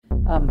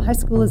high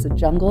school is a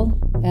jungle,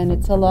 and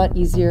it's a lot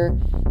easier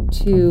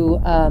to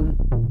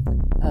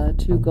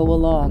go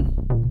along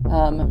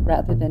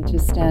rather than to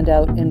stand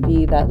out and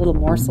be that little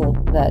morsel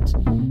that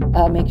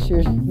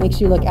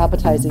makes you look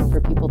appetizing for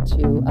people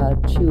to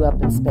chew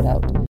up and spit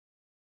out.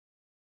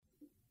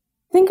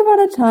 Think about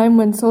a time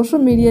when social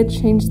media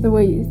changed the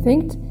way you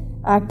think,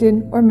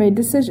 acted, or made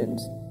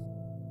decisions.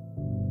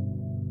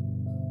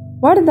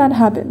 Why did that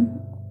happen?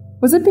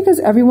 Was it because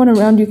everyone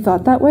around you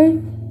thought that way?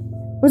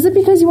 Was it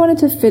because you wanted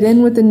to fit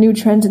in with the new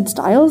trends and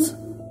styles?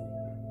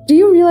 Do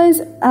you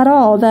realize at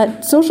all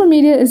that social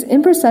media is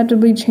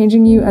imperceptibly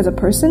changing you as a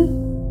person?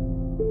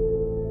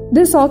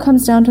 This all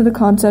comes down to the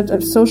concept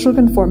of social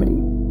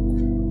conformity.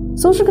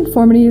 Social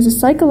conformity is a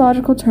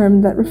psychological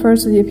term that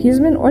refers to the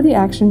appeasement or the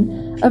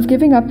action of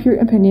giving up your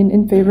opinion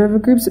in favor of a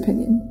group's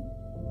opinion.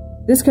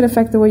 This could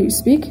affect the way you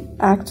speak,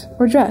 act,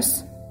 or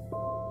dress.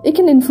 It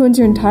can influence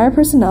your entire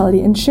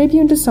personality and shape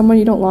you into someone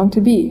you don't long to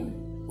be.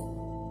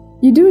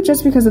 You do it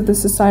just because of the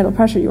societal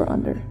pressure you are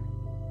under.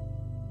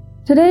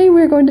 Today,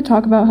 we are going to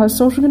talk about how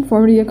social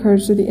conformity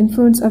occurs through the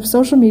influence of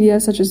social media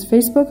such as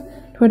Facebook,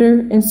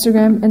 Twitter,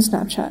 Instagram, and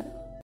Snapchat.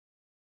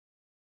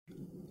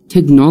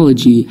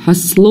 Technology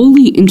has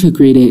slowly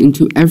integrated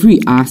into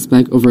every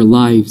aspect of our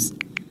lives.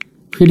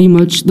 Pretty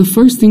much the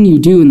first thing you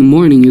do in the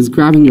morning is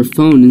grabbing your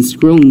phone and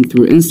scrolling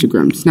through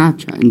Instagram,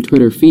 Snapchat, and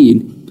Twitter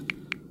feed.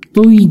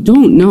 But what you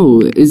don't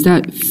know is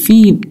that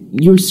feed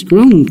you're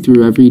scrolling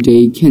through every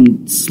day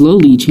can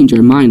slowly change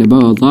your mind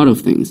about a lot of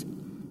things,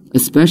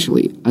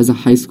 especially as a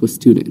high school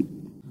student.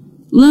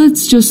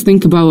 Let's just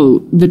think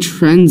about the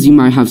trends you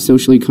might have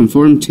socially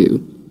conformed to.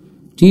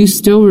 Do you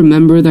still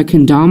remember that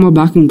kendama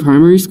back in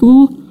primary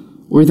school?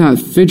 Or that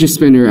fidget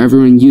spinner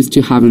everyone used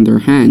to have in their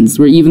hands,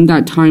 or even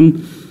that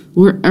time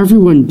where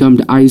everyone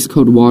dumped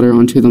ice-cold water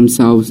onto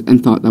themselves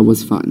and thought that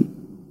was fun?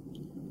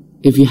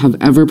 If you have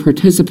ever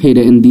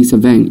participated in these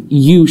events,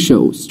 you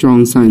show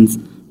strong signs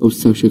of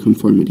social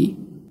conformity.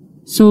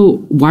 So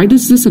why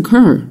does this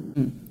occur?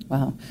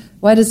 Wow.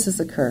 Why does this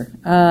occur?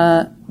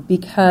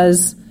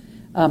 Because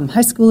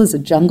high school is a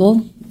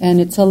jungle, and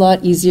it's a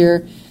lot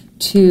easier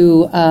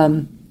to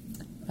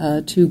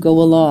go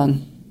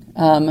along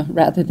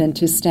rather than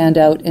to stand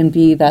out and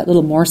be that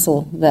little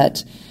morsel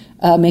that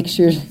makes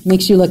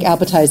you look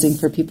appetizing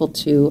for people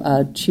to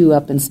chew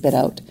up and spit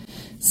out.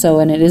 So,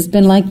 and it has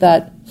been like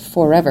that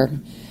forever.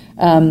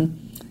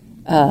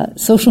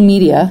 Social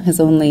media has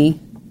only,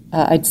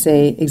 I'd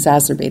say,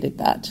 exacerbated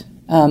that,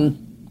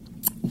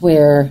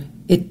 where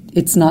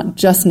it's not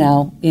just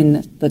now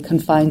in the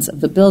confines of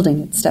the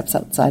building, it steps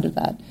outside of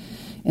that.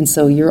 And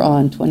so you're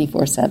on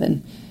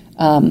 24/7.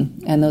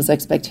 And those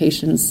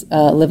expectations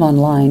live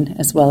online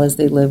as well as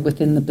they live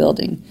within the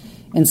building.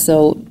 And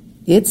so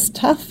it's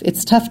tough.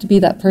 It's tough to be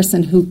that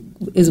person who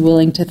is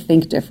willing to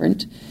think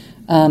different,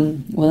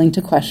 willing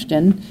to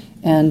question,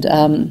 and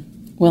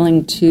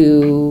willing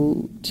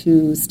to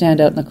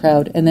stand out in the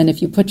crowd. And then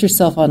if you put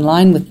yourself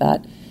online with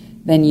that,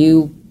 then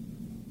you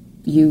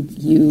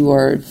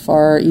are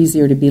far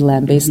easier to be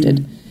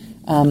lambasted,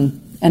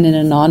 and in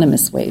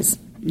anonymous ways.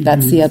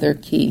 That's the other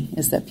key,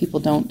 is that people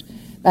don't.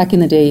 Back in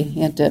the day,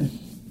 you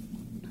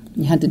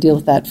had to deal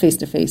with that face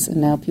to face, and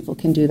now people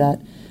can do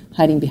that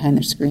hiding behind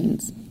their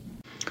screens.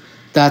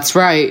 That's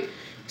right.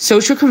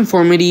 Social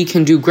conformity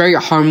can do great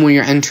harm when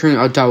you're entering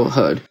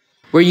adulthood,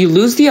 where you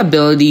lose the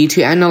ability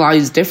to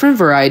analyze different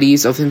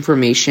varieties of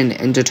information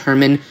and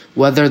determine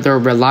whether they're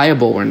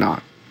reliable or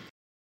not.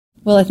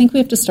 Well, I think we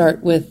have to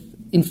start with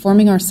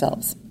informing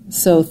ourselves.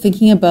 So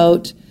thinking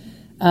about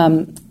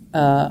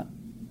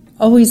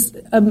always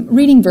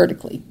reading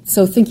vertically.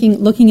 So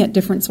looking at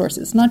different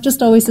sources, not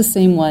just always the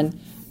same one.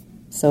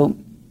 So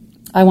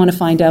I want to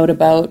find out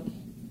about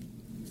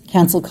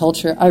cancel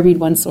culture. I read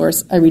one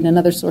source, I read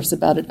another source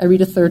about it, I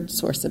read a third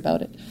source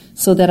about it,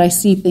 so that I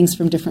see things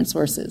from different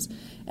sources.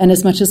 And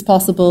as much as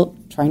possible,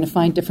 trying to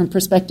find different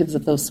perspectives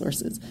of those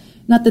sources.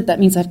 Not that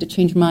means I have to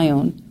change my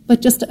own,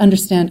 but just to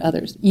understand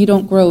others. You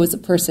don't grow as a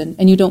person,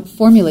 and you don't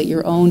formulate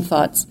your own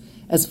thoughts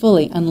as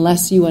fully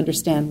unless you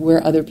understand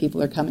where other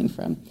people are coming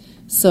from.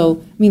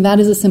 So, that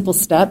is a simple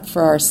step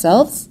for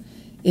ourselves.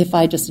 If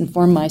I just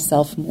inform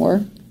myself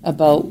more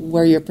about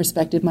where your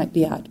perspective might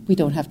be at. We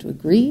don't have to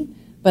agree,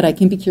 but I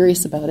can be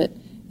curious about it,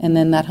 and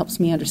then that helps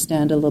me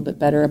understand a little bit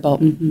better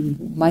about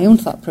my own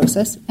thought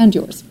process and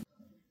yours.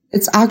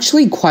 It's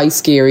actually quite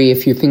scary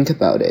if you think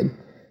about it,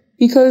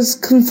 because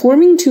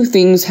conforming to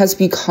things has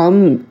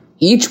become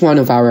each one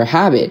of our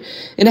habit,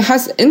 and it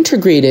has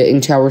integrated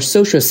into our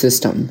social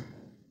system.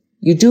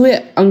 You do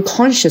it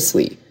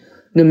unconsciously,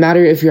 no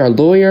matter if you're a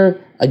lawyer,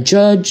 a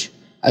judge,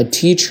 a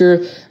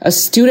teacher, a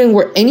student,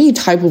 or any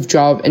type of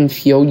job and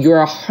field,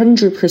 you're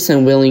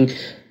 100% willing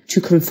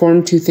to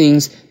conform to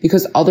things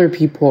because other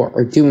people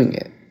are doing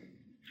it.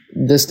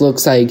 This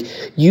looks like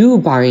you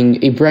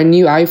buying a brand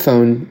new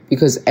iPhone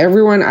because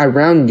everyone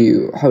around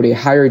you hold a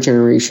higher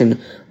generation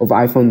of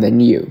iPhone than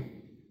you.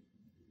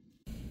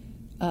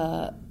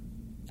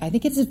 I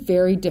think it's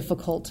very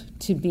difficult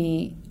to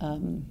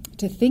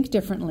think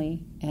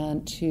differently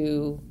and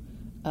to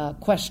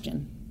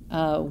question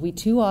We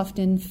too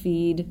often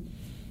feed,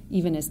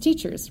 even as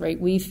teachers, right?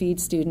 We feed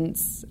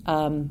students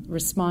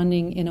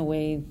responding in a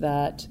way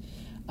that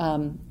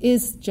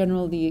is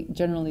generally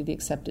the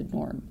accepted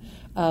norm.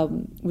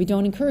 We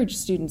don't encourage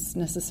students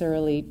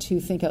necessarily to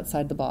think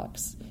outside the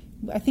box.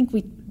 I think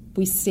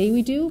we say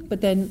we do,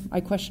 but then I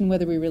question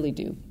whether we really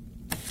do.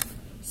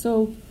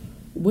 So,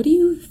 what do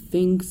you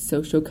think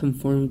social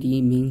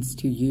conformity means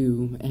to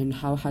you, and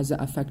how has it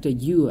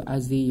affected you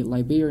as the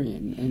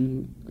librarian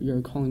in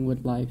your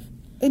Collingwood life?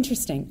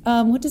 Interesting.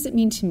 What does it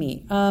mean to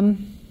me?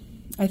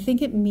 I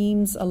think it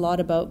means a lot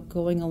about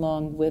going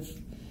along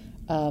with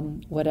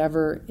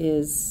whatever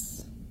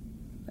is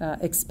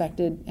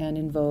expected and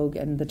in vogue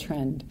and the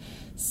trend.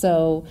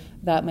 So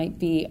that might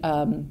be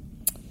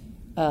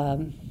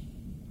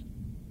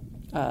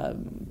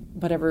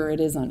whatever it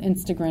is on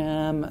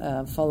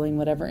Instagram, following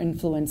whatever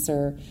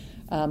influencer,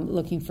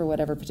 looking for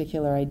whatever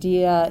particular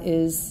idea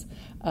is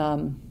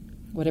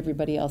what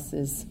everybody else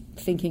is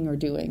thinking or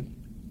doing.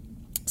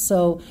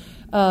 So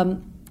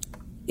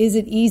is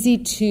it easy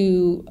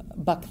to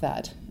buck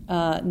that?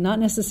 Not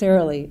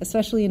necessarily,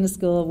 especially in a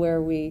school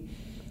where we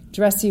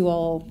dress you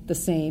all the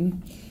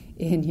same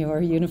in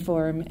your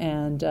uniform,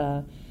 and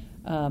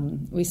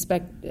we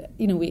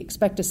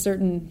expect a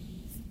certain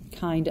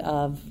kind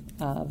of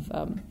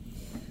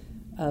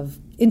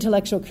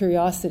intellectual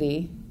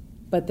curiosity,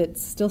 but that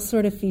still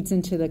sort of feeds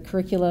into the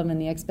curriculum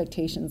and the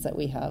expectations that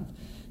we have.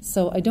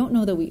 So I don't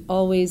know that we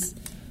always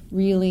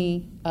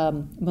really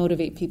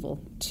motivate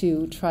people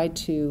to try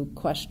to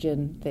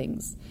question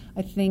things.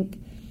 I think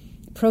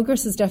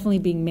progress is definitely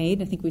being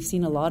made. I think we've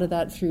seen a lot of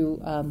that through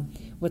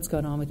what's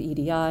going on with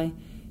EDI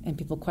and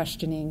people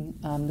questioning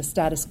the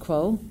status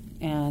quo.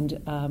 And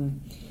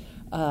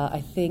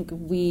I think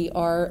we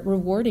are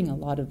rewarding a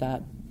lot of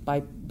that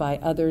by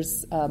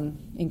others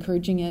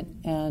encouraging it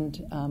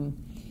and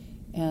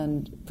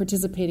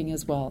participating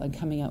as well and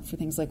coming out for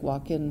things like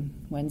walk-in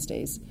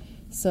Wednesdays.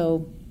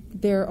 So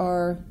there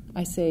are,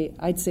 I'd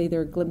say there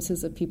are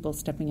glimpses of people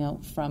stepping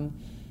out from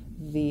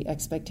the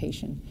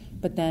expectation.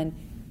 But then,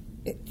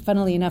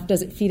 funnily enough,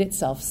 does it feed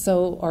itself?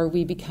 So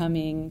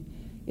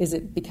is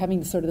it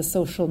becoming sort of the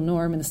social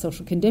norm and the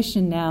social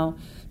condition now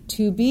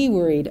to be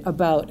worried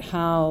about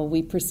how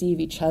we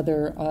perceive each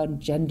other on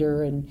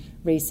gender and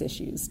race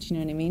issues? Do you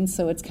know what I mean?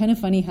 So it's kind of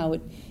funny how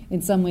it,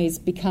 in some ways,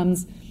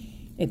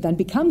 then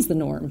becomes the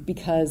norm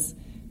because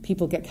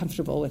people get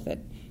comfortable with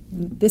it.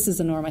 This is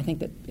a norm, I think,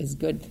 that is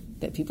good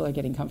that people are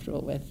getting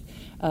comfortable with,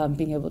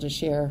 being able to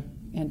share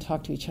and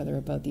talk to each other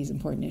about these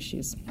important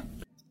issues.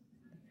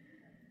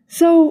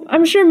 So,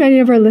 I'm sure many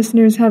of our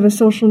listeners have a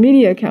social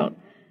media account,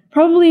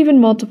 probably even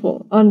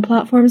multiple, on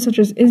platforms such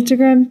as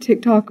Instagram,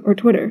 TikTok, or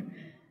Twitter.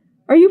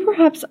 Are you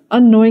perhaps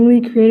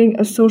unknowingly creating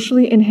a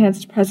socially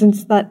enhanced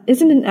presence that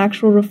isn't an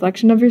actual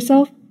reflection of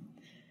yourself?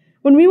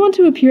 When we want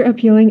to appear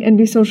appealing and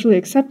be socially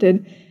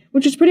accepted,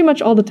 which is pretty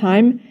much all the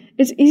time,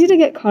 it's easy to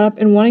get caught up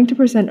in wanting to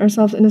present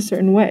ourselves in a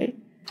certain way.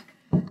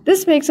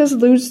 This makes us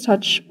lose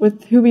touch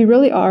with who we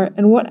really are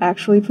and what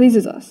actually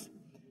pleases us.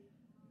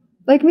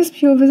 Like Ms.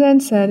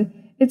 Piovesan said,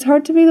 it's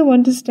hard to be the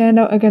one to stand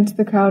out against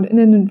the crowd in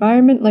an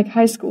environment like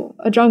high school,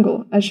 a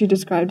jungle, as she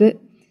described it.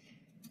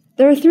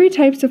 There are 3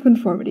 types of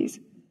conformities: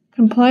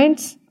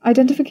 compliance,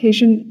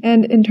 identification,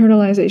 and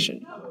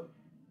internalization.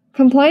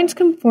 Compliance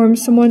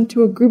conforms someone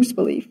to a group's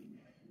belief,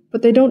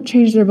 but they don't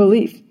change their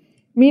belief,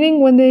 meaning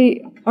when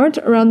they aren't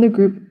around the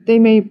group, they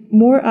may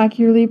more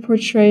accurately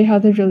portray how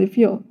they really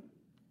feel.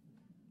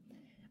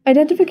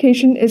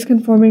 Identification is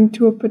conforming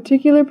to a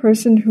particular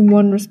person whom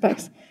one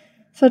respects,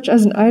 such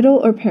as an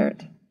idol or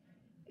parent.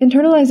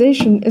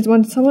 Internalization is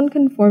when someone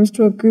conforms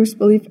to a group's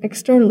belief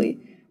externally,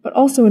 but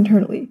also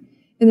internally,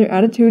 in their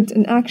attitudes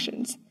and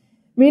actions,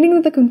 meaning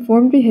that the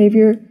conformed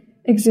behavior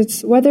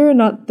exists whether or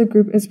not the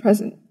group is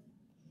present.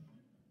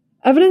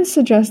 Evidence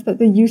suggests that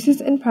the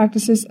uses and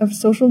practices of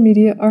social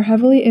media are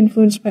heavily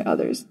influenced by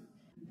others.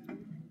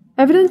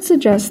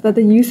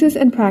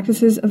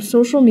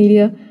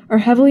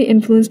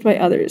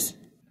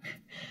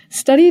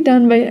 Study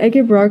done by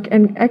Egebrock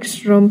and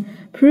Ekstrom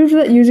proved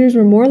that users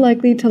were more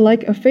likely to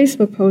like a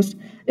Facebook post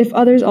if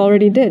others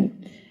already did,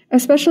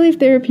 especially if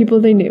they were people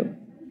they knew.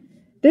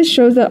 This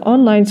shows that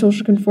online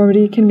social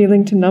conformity can be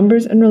linked to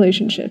numbers and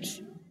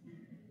relationships.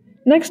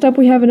 Next up,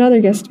 we have another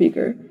guest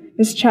speaker,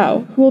 Ms.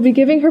 Chow, who will be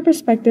giving her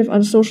perspective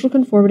on social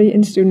conformity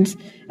in students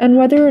and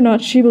whether or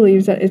not she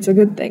believes that it's a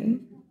good thing.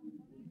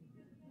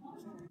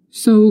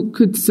 So,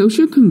 could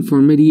social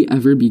conformity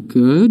ever be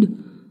good?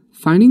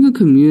 Finding a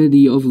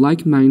community of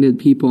like-minded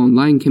people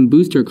online can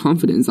boost your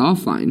confidence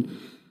offline.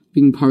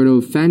 Being part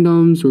of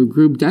fandoms or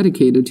group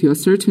dedicated to a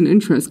certain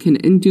interest can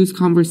induce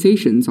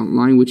conversations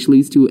online, which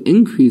leads to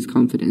increased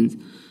confidence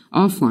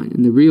offline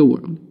in the real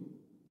world.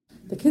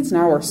 The kids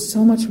now are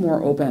so much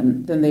more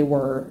open than they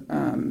were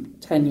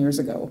 10 years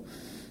ago.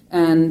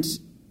 And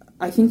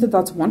I think that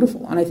that's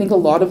wonderful. And I think a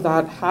lot of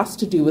that has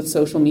to do with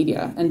social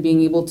media and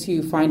being able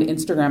to find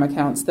Instagram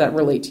accounts that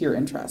relate to your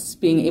interests,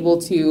 being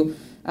able to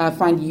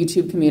find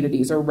YouTube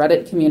communities or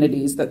Reddit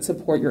communities that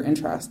support your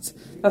interests.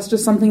 That's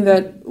just something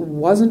that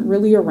wasn't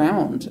really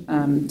around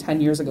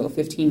 10 years ago,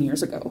 15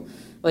 years ago.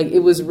 Like, it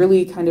was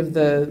really kind of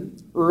the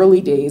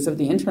early days of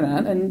the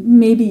internet, and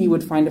maybe you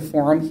would find a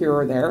forum here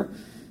or there,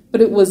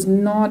 but it was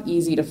not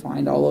easy to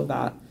find all of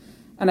that.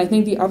 And I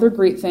think the other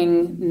great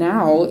thing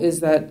now is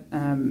that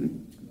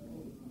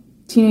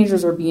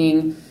teenagers are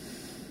being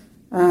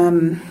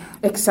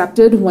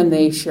accepted when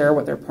they share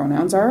what their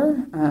pronouns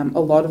are. A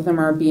lot of them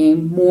are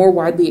being more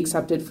widely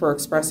accepted for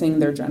expressing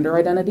their gender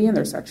identity and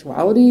their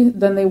sexuality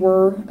than they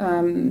were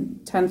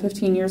 10,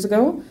 15 years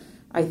ago.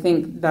 I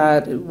think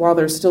that while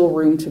there's still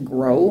room to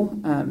grow,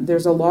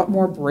 there's a lot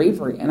more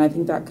bravery, and I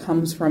think that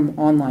comes from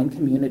online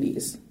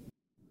communities.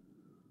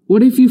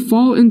 What if you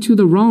fall into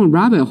the wrong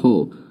rabbit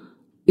hole?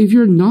 If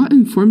you're not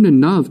informed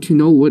enough to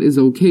know what is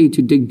okay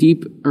to dig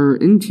deeper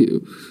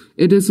into,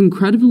 it is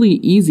incredibly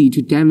easy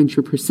to damage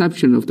your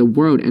perception of the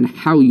world and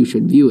how you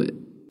should view it.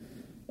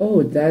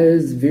 Oh, that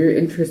is very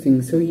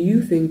interesting. So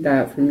you think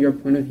that from your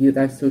point of view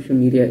that social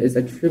media is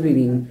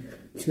attributing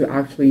to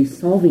actually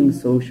solving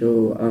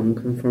social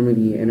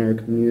conformity in our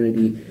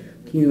community.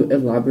 Can you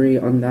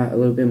elaborate on that a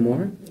little bit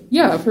more?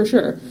 Yeah, for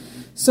sure.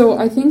 So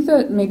I think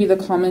that maybe the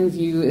common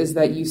view is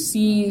that you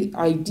see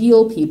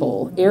ideal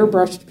people,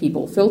 airbrushed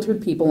people,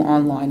 filtered people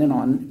online and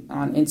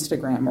on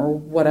Instagram or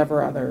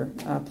whatever other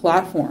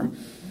platform.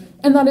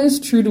 And that is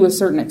true to a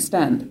certain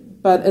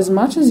extent. But as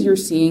much as you're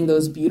seeing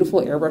those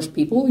beautiful airbrushed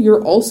people,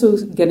 you're also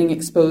getting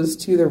exposed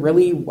to the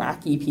really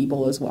wacky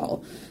people as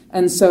well.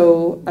 And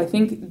so I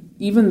think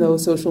even though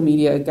social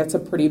media gets a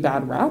pretty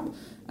bad rap,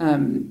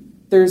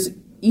 there's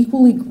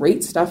equally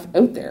great stuff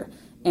out there.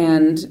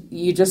 And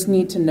you just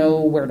need to know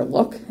where to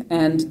look.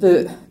 And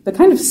the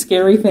kind of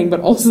scary thing,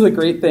 but also the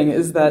great thing,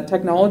 is that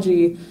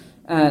technology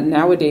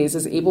nowadays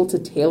is able to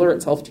tailor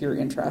itself to your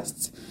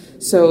interests.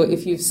 So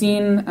if you've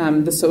seen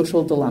The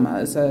Social Dilemma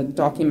as a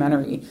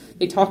documentary,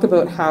 they talk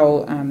about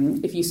how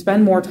if you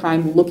spend more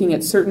time looking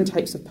at certain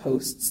types of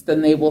posts,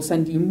 then they will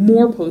send you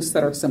more posts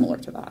that are similar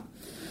to that.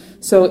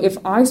 So if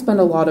I spend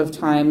a lot of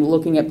time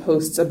looking at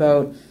posts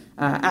about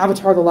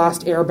Avatar: The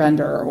Last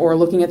Airbender, or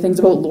looking at things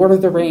about Lord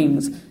of the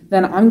Rings,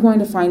 then I'm going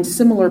to find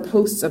similar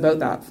posts about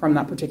that from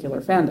that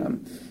particular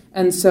fandom.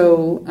 And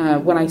so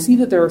when I see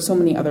that there are so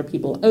many other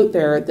people out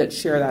there that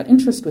share that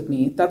interest with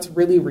me, that's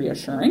really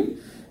reassuring.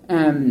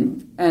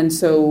 And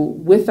so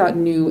with that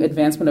new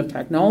advancement of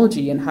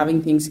technology and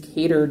having things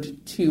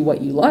catered to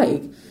what you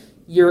like,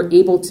 you're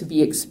able to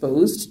be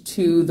exposed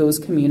to those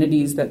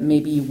communities that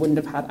maybe you wouldn't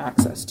have had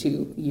access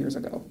to years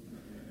ago.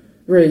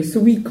 Right, so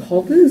we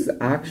call this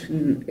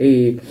action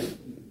a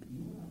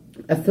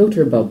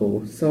filter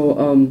bubble.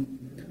 So,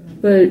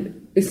 but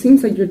it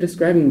seems like you're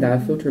describing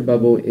that filter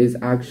bubble is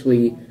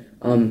actually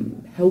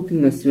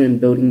helping a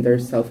student building their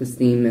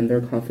self-esteem and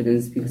their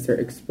confidence because they're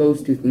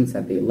exposed to things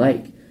that they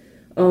like.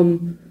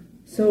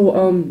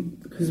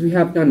 Because we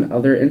have done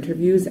other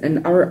interviews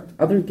and our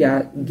other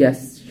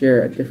guests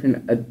share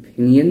different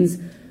opinions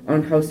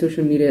on how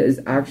social media is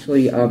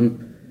actually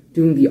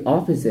doing the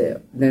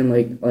opposite than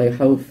like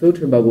how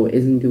filter bubble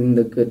isn't doing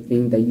the good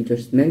thing that you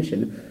just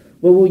mentioned.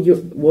 What would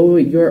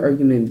your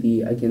argument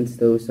be against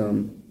those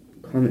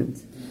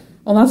comments?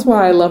 Well, that's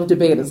why I love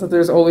debate, is that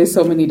there's always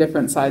so many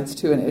different sides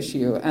to an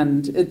issue,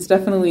 and it's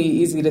definitely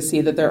easy to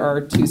see that there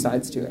are two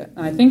sides to it.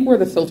 And I think where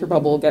the filter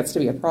bubble gets to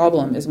be a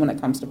problem is when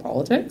it comes to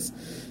politics.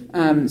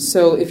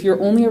 So if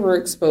you're only ever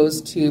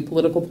exposed to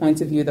political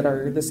points of view that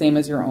are the same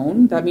as your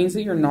own, that means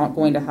that you're not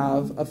going to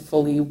have a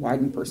fully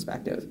widened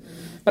perspective.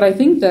 But I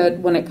think that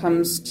when it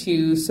comes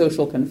to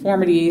social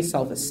conformity,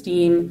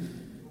 self-esteem,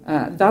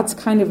 that's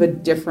kind of a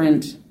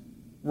different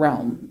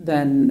realm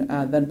than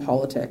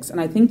politics. And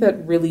I think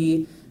that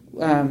really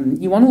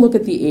you want to look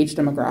at the age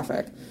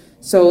demographic.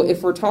 So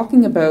if we're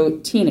talking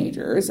about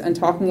teenagers and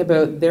talking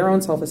about their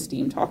own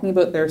self-esteem, talking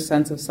about their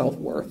sense of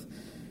self-worth,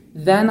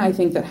 then I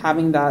think that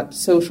having that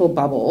social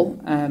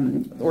bubble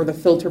or the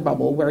filter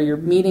bubble where you're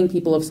meeting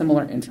people of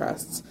similar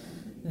interests,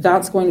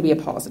 that's going to be a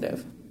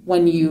positive.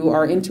 When you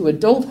are into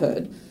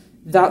adulthood,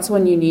 that's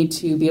when you need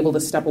to be able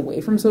to step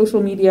away from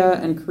social media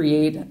and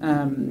create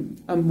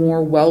a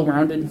more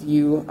well-rounded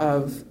view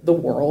of the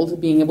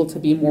world, being able to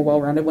be more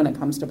well-rounded when it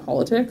comes to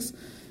politics.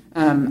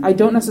 I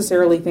don't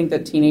necessarily think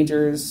that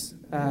teenagers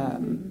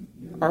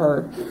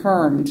are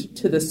harmed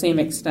to the same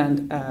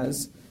extent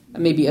as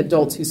maybe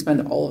adults who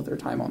spend all of their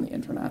time on the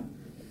internet.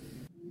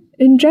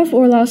 In Jeff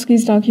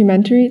Orlowski's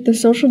documentary, The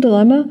Social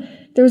Dilemma,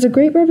 there was a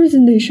great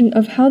representation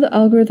of how the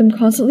algorithm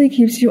constantly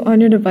keeps you on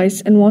your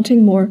device and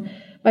wanting more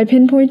by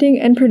pinpointing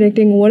and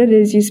predicting what it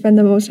is you spend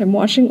the most time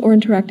watching or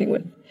interacting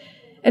with.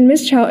 And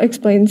Ms. Chow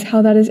explains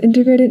how that is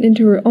integrated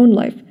into her own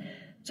life,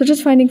 such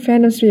as finding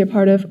fandoms to be a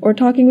part of or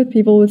talking with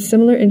people with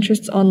similar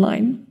interests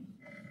online.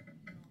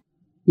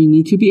 We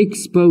need to be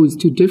exposed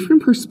to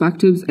different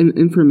perspectives and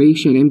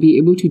information and be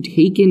able to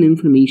take in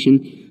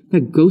information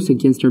that goes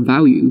against our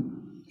value.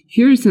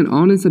 Here is an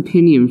honest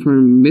opinion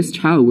from Ms.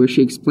 Chow where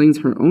she explains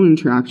her own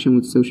interaction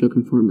with social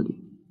conformity.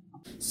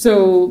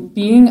 So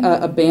being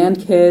a band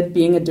kid,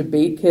 being a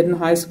debate kid in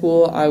high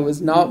school, I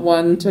was not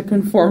one to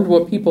conform to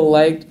what people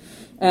liked.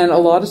 And a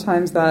lot of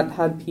times that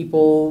had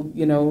people,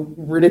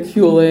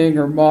 ridiculing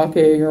or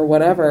mocking or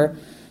whatever.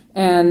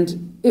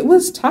 And it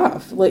was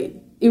tough. Like,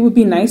 it would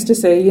be nice to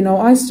say,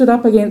 I stood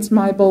up against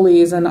my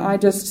bullies and I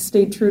just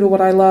stayed true to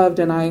what I loved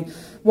and I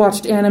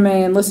watched anime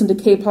and listened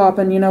to K-pop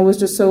and, was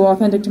just so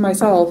authentic to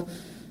myself.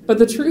 But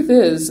the truth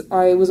is,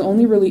 I was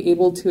only really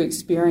able to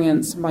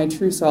experience my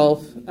true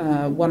self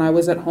when I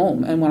was at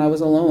home and when I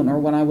was alone or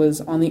when I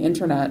was on the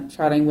internet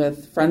chatting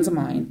with friends of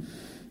mine.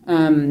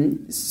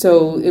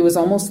 So it was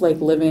almost like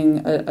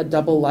living a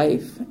double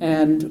life.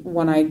 And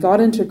when I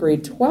got into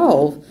grade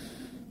 12,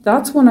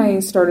 that's when I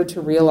started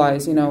to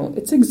realize,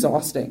 it's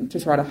exhausting to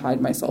try to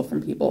hide myself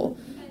from people.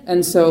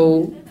 And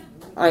so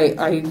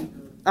I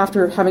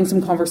after having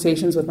some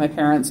conversations with my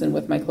parents and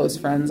with my close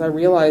friends, I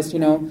realized,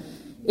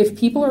 if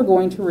people are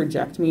going to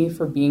reject me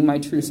for being my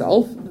true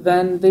self,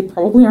 then they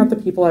probably aren't the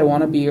people I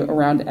want to be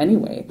around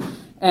anyway.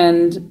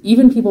 And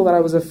even people that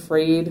I was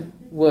afraid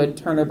would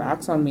turn their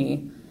backs on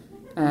me,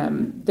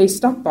 they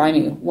stuck by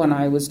me when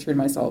I was true to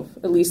myself,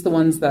 at least the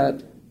ones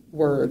that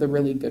were the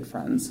really good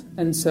friends.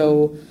 And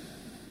so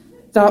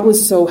that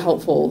was so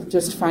helpful,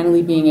 just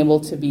finally being able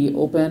to be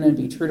open and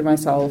be true to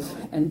myself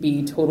and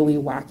be totally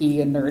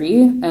wacky and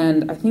nerdy.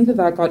 And I think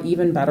that got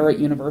even better at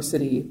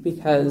university,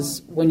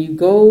 because when you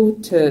go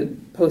to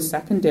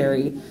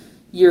post-secondary,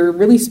 you're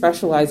really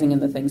specializing in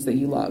the things that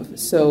you love.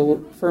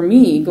 So for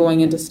me, going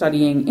into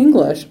studying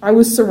English, I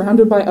was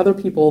surrounded by other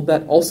people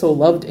that also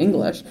loved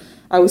English.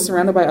 I was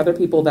surrounded by other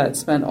people that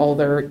spent all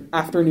their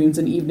afternoons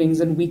and evenings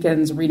and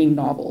weekends reading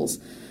novels.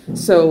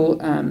 So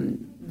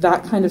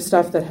that kind of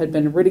stuff that had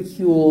been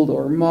ridiculed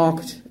or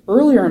mocked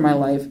earlier in my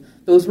life,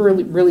 those were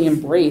really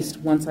embraced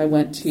once I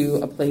went to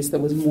a place that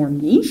was more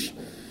niche.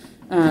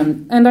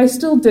 And I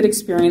still did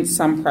experience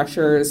some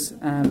pressures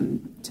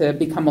to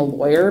become a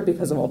lawyer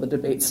because of all the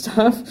debate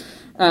stuff,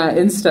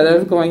 instead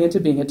of going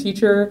into being a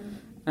teacher.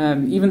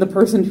 Even the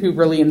person who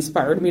really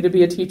inspired me to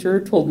be a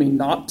teacher told me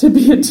not to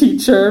be a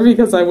teacher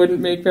because I wouldn't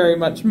make very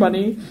much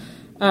money.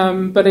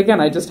 But again,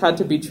 I just had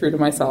to be true to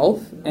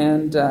myself.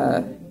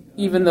 And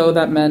even though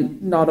that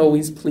meant not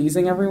always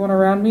pleasing everyone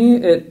around me,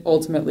 it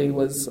ultimately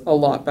was a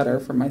lot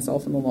better for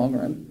myself in the long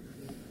run.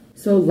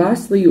 So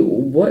lastly,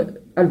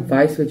 what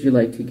advice would you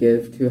like to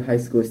give to high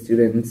school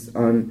students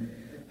on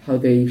how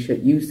they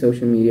should use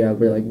social media,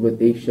 or what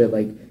they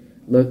should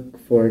look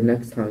for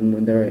next time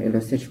when they're in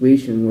a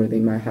situation where they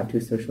might have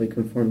to socially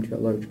conform to a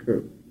large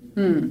group?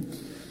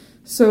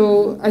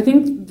 So I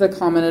think the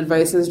common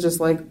advice is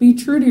just be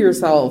true to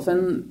yourself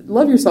and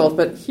love yourself,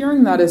 but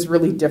hearing that is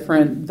really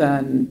different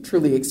than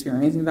truly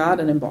experiencing that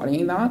and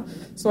embodying that.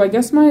 So I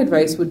guess my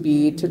advice would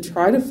be to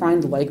try to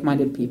find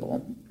like-minded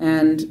people.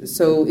 And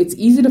so it's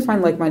easy to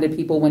find like-minded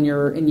people when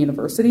you're in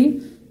university.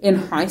 In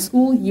high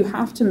school, you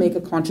have to make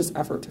a conscious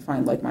effort to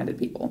find like-minded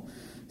people.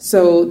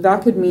 So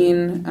that could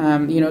mean,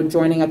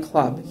 joining a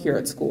club here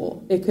at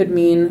school. It could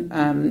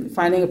mean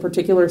finding a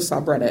particular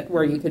subreddit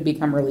where you could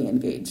become really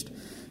engaged.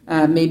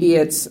 Maybe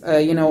it's,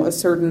 a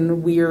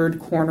certain weird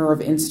corner of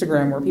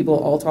Instagram where people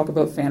all talk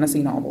about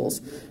fantasy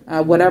novels,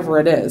 whatever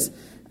it is.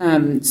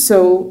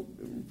 So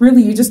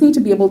really, you just need to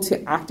be able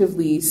to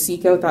actively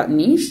seek out that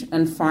niche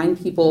and find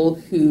people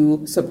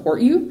who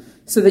support you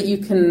so that you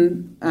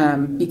can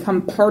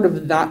become part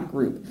of that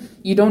group.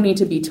 You don't need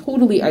to be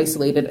totally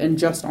isolated and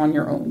just on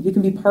your own. You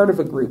can be part of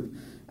a group,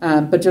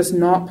 but just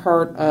not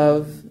part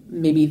of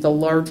maybe the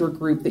larger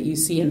group that you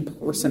see in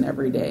person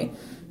every day.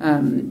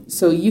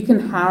 So you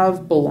can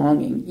have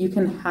belonging, you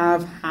can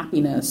have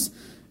happiness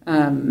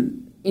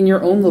in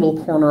your own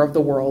little corner of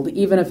the world,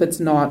 even if it's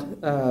not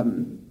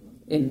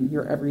in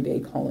your everyday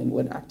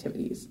Collingwood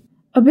activities.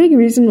 A big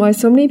reason why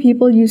so many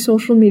people use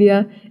social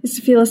media is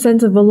to feel a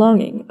sense of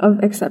belonging,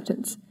 of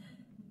acceptance.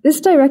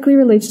 This directly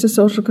relates to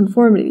social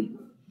conformity.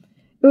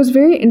 It was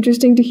very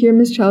interesting to hear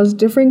Ms. Chow's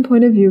differing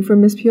point of view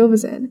from Ms.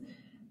 Piovazan,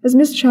 as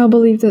Ms. Chow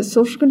believed that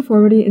social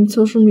conformity in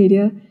social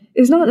media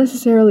is not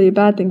necessarily a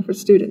bad thing for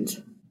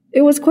students.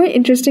 It was quite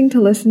interesting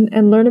to listen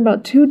and learn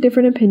about two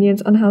different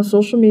opinions on how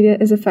social media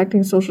is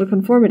affecting social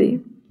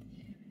conformity.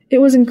 It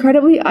was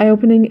incredibly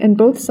eye-opening, and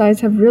both sides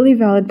have really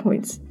valid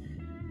points.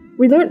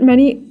 We learned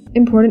many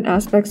important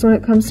aspects when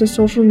it comes to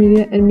social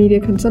media and media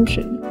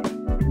consumption.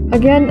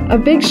 Again, a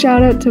big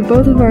shout out to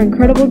both of our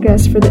incredible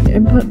guests for the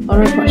input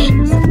on our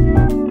questions.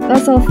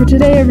 That's all for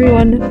today,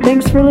 everyone.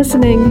 Thanks for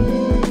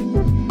listening.